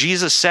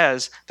 Jesus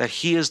says that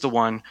he is the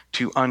one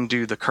to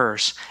undo the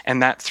curse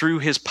and that through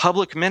his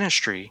public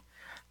ministry,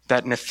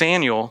 that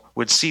Nathanael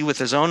would see with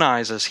his own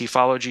eyes as he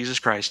followed Jesus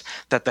Christ,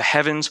 that the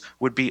heavens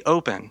would be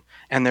open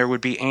and there would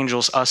be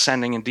angels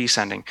ascending and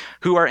descending.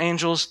 Who are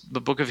angels?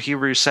 The book of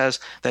Hebrews says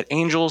that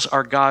angels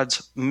are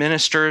God's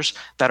ministers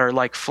that are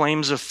like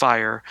flames of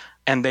fire,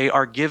 and they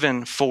are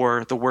given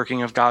for the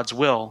working of God's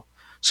will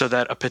so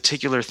that a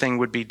particular thing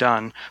would be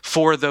done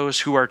for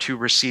those who are to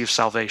receive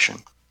salvation.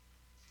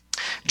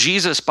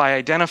 Jesus, by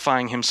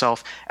identifying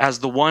himself as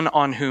the one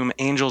on whom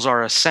angels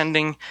are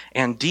ascending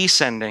and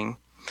descending,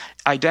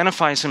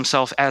 identifies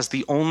himself as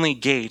the only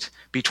gate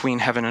between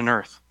heaven and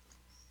earth.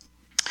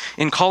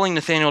 In calling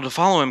Nathanael to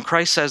follow him,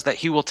 Christ says that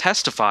he will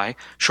testify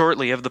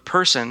shortly of the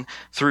person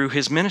through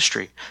his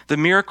ministry. The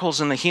miracles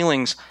and the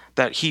healings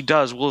that he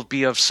does will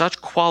be of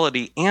such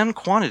quality and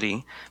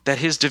quantity that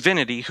his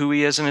divinity, who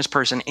he is in his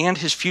person, and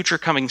his future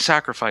coming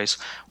sacrifice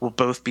will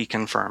both be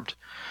confirmed.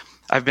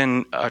 I've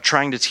been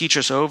trying to teach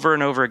us over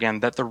and over again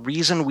that the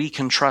reason we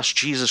can trust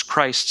Jesus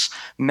Christ's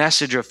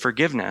message of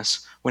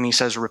forgiveness when he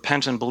says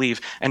repent and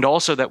believe, and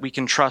also that we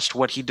can trust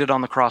what he did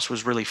on the cross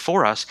was really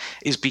for us,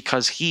 is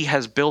because he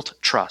has built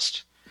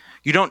trust.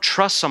 You don't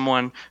trust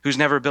someone who's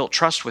never built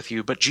trust with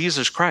you, but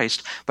Jesus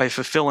Christ, by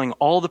fulfilling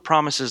all the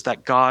promises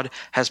that God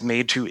has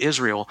made to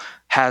Israel,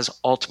 has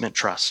ultimate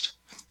trust.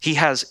 He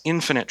has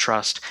infinite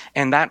trust,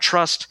 and that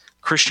trust,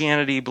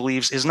 Christianity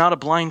believes, is not a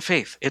blind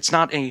faith. It's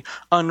not an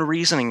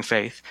unreasoning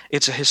faith.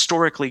 It's a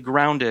historically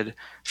grounded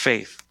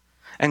faith.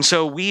 And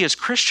so we as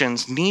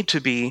Christians need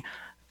to be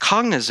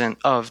cognizant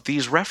of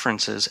these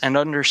references and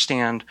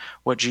understand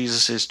what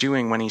Jesus is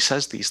doing when he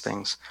says these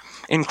things.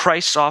 In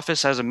Christ's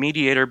office as a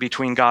mediator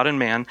between God and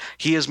man,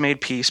 he has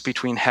made peace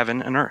between heaven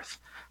and earth.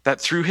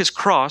 That through his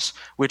cross,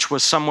 which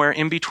was somewhere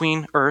in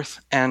between earth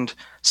and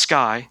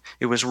sky,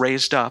 it was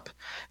raised up,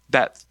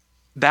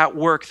 that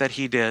work that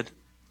he did,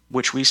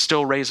 which we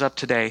still raise up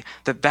today,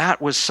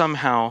 that was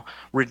somehow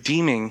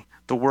redeeming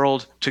the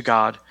world to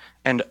God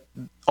and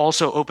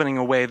also opening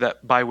a way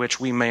that by which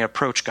we may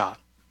approach God.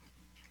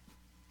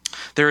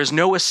 There is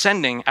no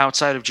ascending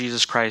outside of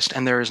Jesus Christ,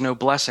 and there is no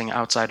blessing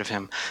outside of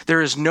him.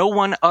 There is no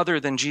one other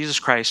than Jesus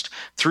Christ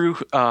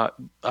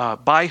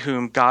by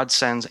whom God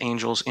sends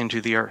angels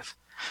into the earth.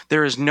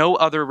 There is no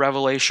other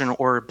revelation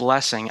or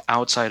blessing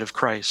outside of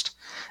Christ.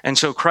 And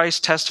so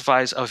Christ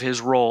testifies of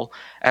his role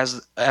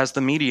as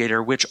the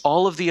mediator, which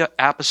all of the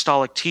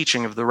apostolic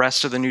teaching of the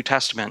rest of the New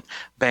Testament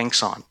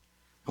banks on.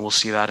 And we'll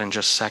see that in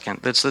just a second.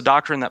 That's the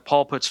doctrine that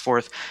Paul puts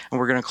forth, and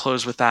we're going to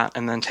close with that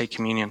and then take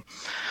communion.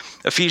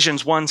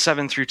 Ephesians 1,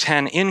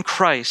 7-10, in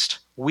Christ,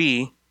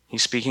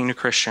 he's speaking to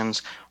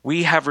Christians,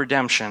 we have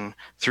redemption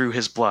through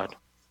his blood,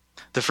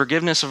 the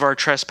forgiveness of our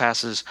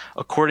trespasses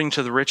according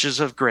to the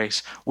riches of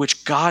grace,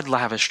 which God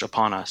lavished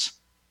upon us.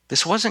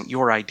 This wasn't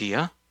your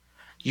idea.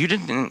 You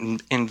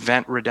didn't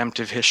invent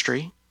redemptive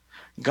history.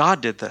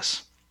 God did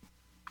this.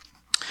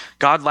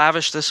 God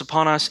lavished this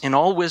upon us in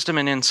all wisdom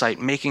and insight,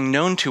 making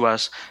known to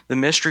us the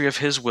mystery of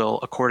his will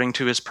according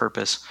to his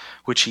purpose,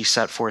 which he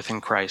set forth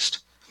in Christ,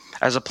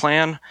 as a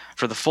plan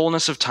for the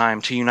fullness of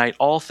time to unite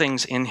all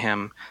things in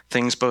him,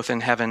 things both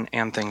in heaven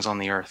and things on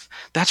the earth.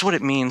 That's what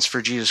it means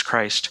for Jesus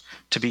Christ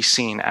to be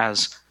seen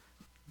as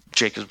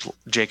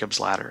Jacob's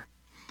ladder.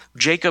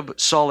 Jacob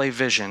saw a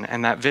vision,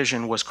 and that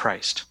vision was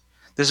Christ.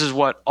 This is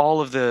what all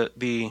of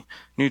the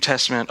New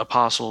Testament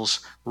apostles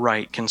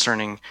write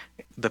concerning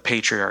the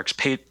patriarchs.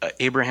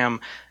 Abraham,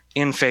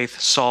 in faith,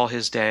 saw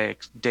his day.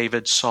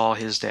 David saw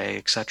his day,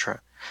 etc.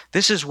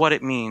 This is what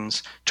it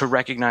means to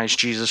recognize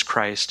Jesus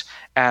Christ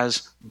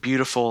as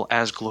beautiful,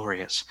 as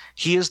glorious.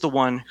 He is the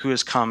one who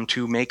has come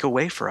to make a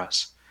way for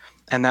us,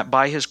 and that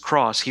by his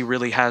cross, he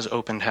really has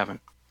opened heaven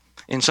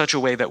in such a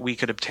way that we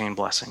could obtain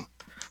blessing.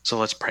 So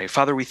let's pray.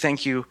 Father, we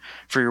thank you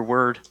for your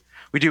word.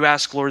 We do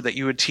ask, Lord, that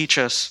you would teach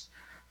us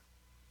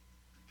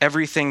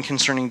everything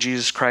concerning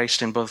Jesus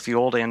Christ in both the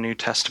Old and New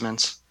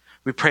Testaments.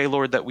 We pray,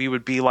 Lord, that we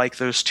would be like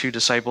those two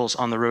disciples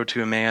on the road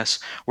to Emmaus,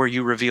 where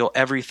you reveal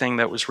everything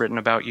that was written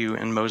about you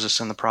in Moses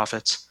and the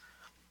prophets.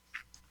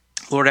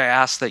 Lord, I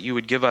ask that you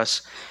would give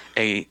us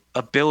an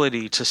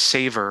ability to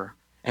savor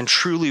and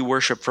truly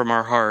worship from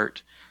our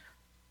heart,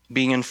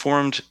 being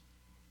informed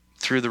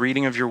through the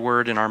reading of your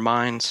word in our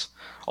minds.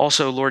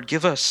 Also, Lord,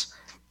 give us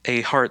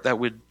a heart that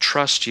would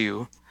trust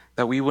you,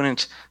 that we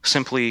wouldn't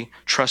simply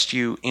trust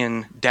you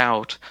in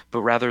doubt,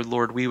 but rather,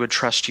 Lord, we would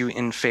trust you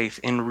in faith,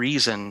 in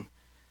reason,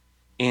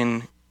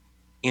 in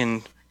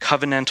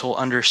covenantal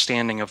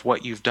understanding of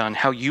what you've done,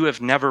 how you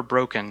have never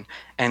broken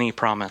any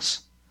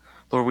promise.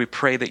 Lord, we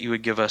pray that you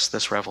would give us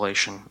this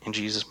revelation. In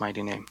Jesus'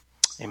 mighty name,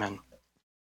 amen.